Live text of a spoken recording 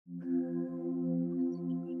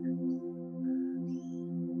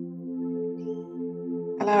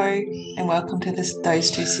Hello, and welcome to Those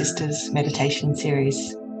Two Sisters meditation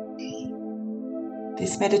series.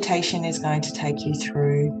 This meditation is going to take you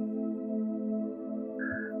through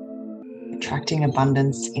attracting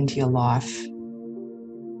abundance into your life.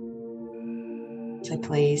 So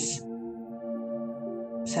please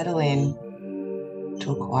settle in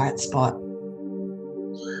to a quiet spot.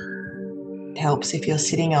 It helps if you're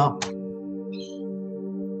sitting up, in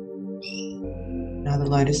either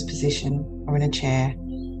lotus position or in a chair,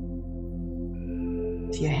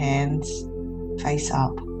 with your hands face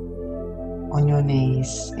up on your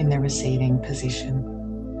knees in the receiving position.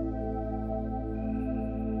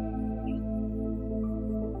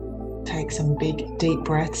 Take some big, deep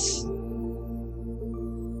breaths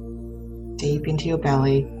deep into your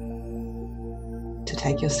belly to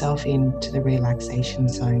take yourself into the relaxation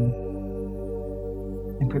zone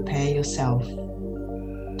and prepare yourself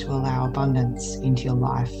to allow abundance into your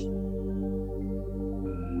life.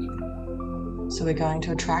 So we're going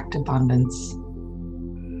to attract abundance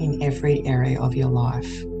in every area of your life.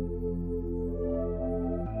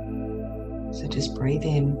 So just breathe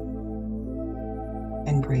in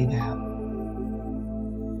and breathe out.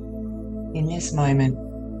 In this moment,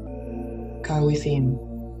 go within,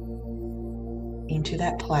 into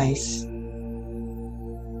that place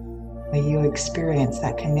where you experience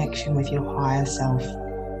that connection with your higher self.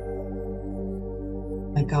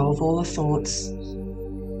 Let go of all the thoughts.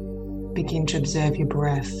 Begin to observe your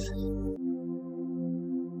breath,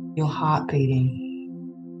 your heart beating,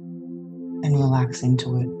 and relax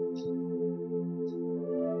into it.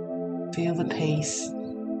 Feel the peace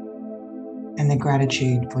and the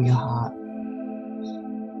gratitude for your heart.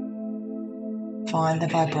 Find the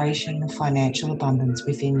vibration of financial abundance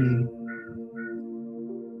within you.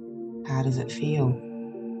 How does it feel?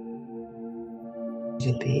 Is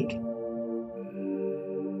it big?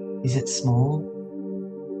 Is it small?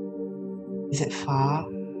 Is it far?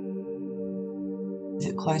 Is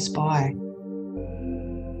it close by?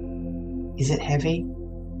 Is it heavy?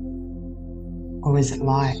 Or is it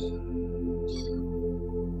light?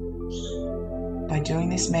 By doing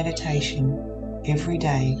this meditation every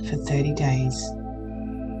day for 30 days,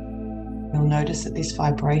 you'll notice that this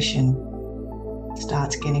vibration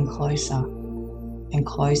starts getting closer and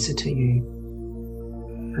closer to you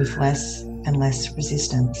with less and less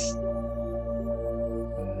resistance.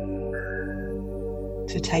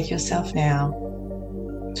 So take yourself now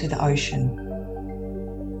to the ocean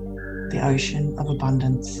of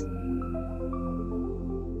abundance.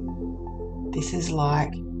 This is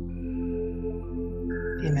like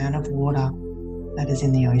the amount of water that is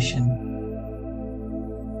in the ocean.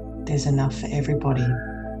 There's enough for everybody,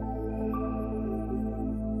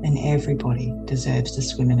 and everybody deserves to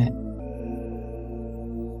swim in it.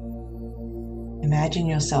 Imagine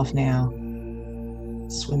yourself now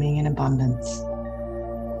swimming in abundance.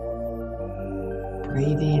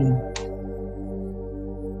 Breathe in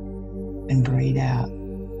and breathe out.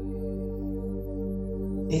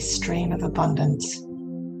 This stream of abundance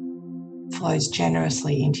flows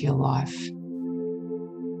generously into your life.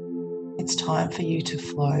 It's time for you to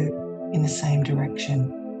flow in the same direction.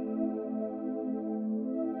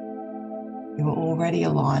 You are already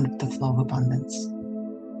aligned with the flow of abundance,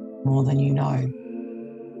 more than you know.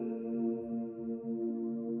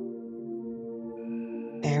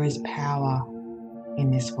 There is power in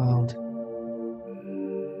this world.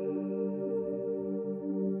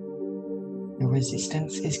 Your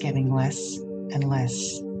resistance is getting less and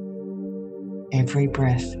less every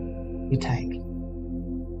breath you take.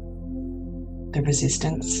 The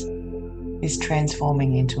resistance is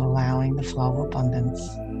transforming into allowing the flow of abundance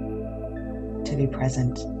to be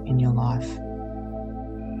present in your life.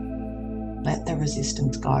 Let the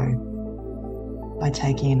resistance go by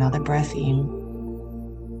taking another breath in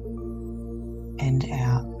and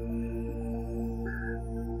out.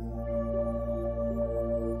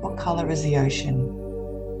 What color is the ocean?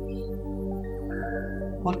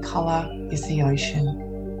 What color is the ocean?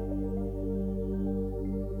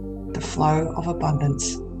 The flow of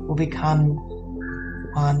abundance will become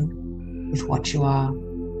one with what you are.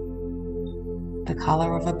 The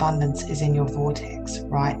color of abundance is in your vortex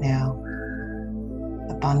right now.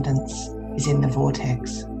 Abundance is in the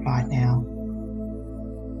vortex right now.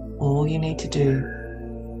 All you need to do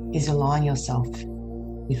is align yourself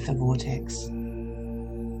with the vortex.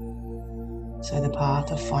 So the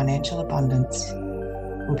path of financial abundance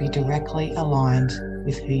will be directly aligned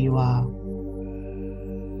with who you are.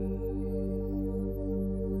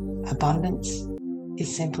 Abundance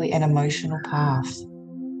is simply an emotional path.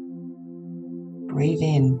 Breathe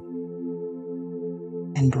in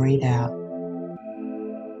and breathe out.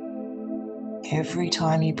 Every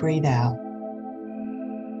time you breathe out,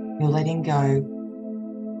 you're letting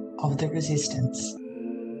go of the resistance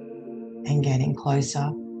and getting closer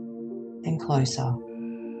and closer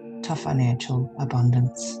to financial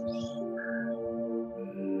abundance.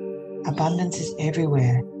 Abundance is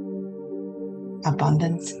everywhere.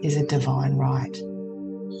 Abundance is a divine right.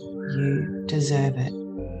 You deserve it.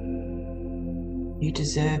 You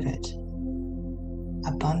deserve it.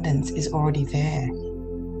 Abundance is already there.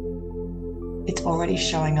 It's already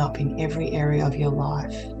showing up in every area of your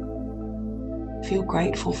life. Feel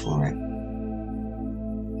grateful for it.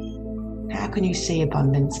 How can you see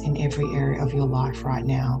abundance in every area of your life right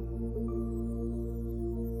now?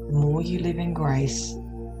 The more you live in grace,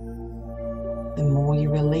 the more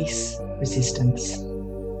you release resistance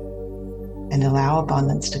and allow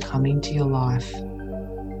abundance to come into your life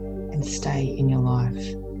and stay in your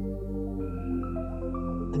life.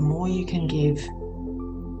 The more you can give,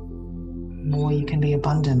 the more you can be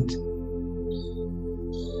abundant.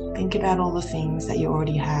 Think about all the things that you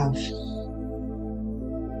already have,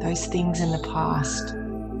 those things in the past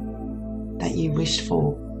that you wished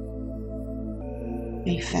for.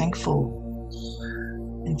 Be thankful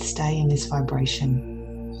and stay in this vibration,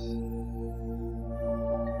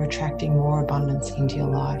 attracting more abundance into your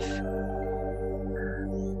life.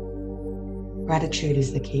 Gratitude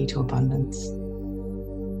is the key to abundance.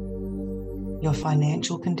 Your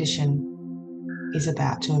financial condition is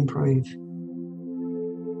about to improve.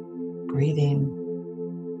 Breathe in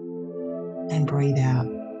and breathe out.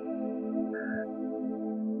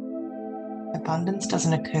 Abundance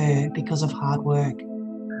doesn't occur because of hard work.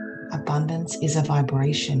 Abundance is a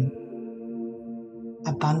vibration.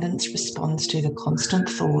 Abundance responds to the constant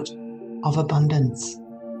thought of abundance.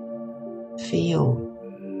 Feel.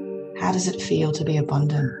 How does it feel to be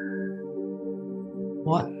abundant?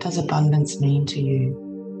 What does abundance mean to you?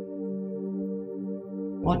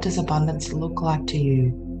 What does abundance look like to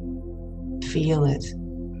you? Feel it.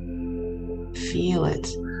 Feel it.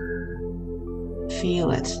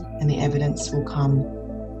 Feel it, and the evidence will come.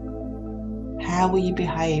 How will you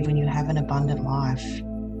behave when you have an abundant life?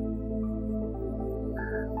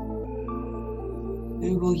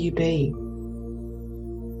 Who will you be?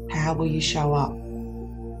 How will you show up?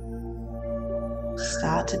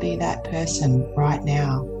 Start to be that person right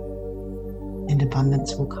now, and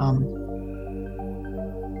abundance will come.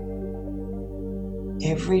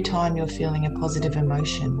 Every time you're feeling a positive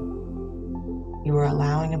emotion, you are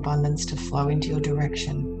allowing abundance to flow into your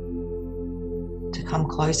direction, to come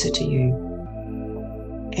closer to you.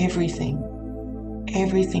 Everything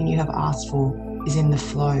you have asked for is in the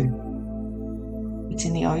flow. It's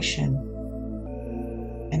in the ocean,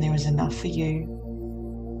 and there is enough for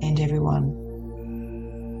you and everyone.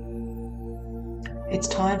 It's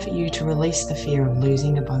time for you to release the fear of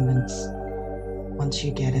losing abundance once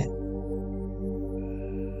you get it.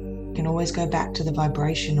 You can always go back to the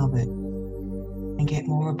vibration of it and get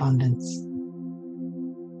more abundance.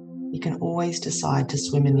 You can always decide to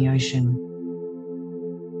swim in the ocean.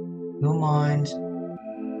 Your mind,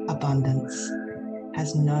 abundance,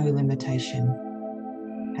 has no limitation.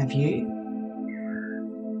 Have you?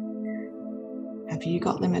 Have you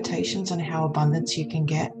got limitations on how abundance you can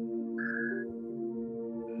get?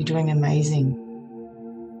 You're doing amazing.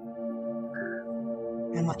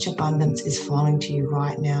 How much abundance is flowing to you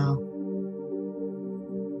right now?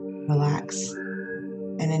 Relax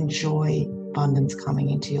and enjoy abundance coming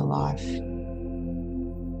into your life.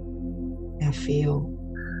 Now feel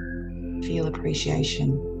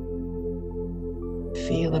appreciation.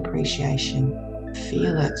 Feel appreciation.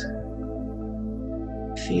 Feel it.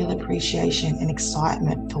 Feel appreciation and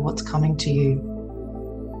excitement for what's coming to you.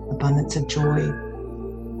 Abundance of joy,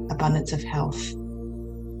 abundance of health,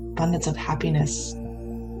 abundance of happiness,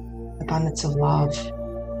 abundance of love,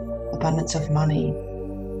 abundance of money,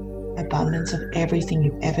 abundance of everything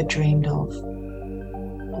you've ever dreamed of.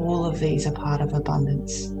 All of these are part of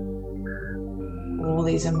abundance. All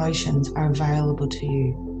these emotions are available to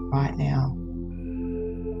you right now.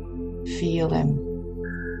 Feel them.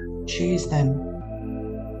 Choose them.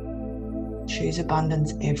 Choose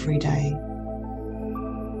abundance every day.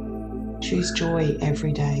 Choose joy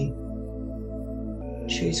every day.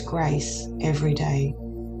 Choose grace every day.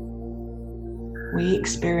 We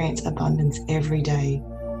experience abundance every day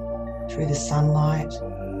through the sunlight,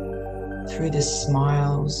 through the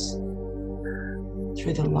smiles,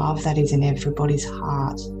 through the love that is in everybody's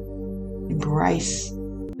heart. Embrace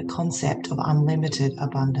the concept of unlimited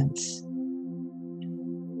abundance.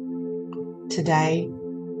 Today,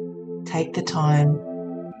 take the time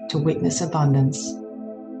to witness abundance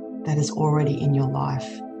that is already in your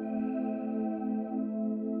life.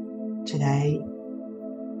 Today,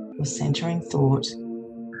 your centering thought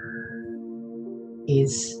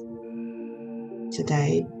is,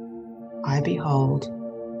 today I behold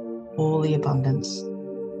all the abundance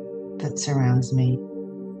that surrounds me.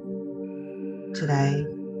 Today,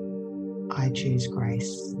 I choose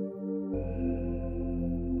grace.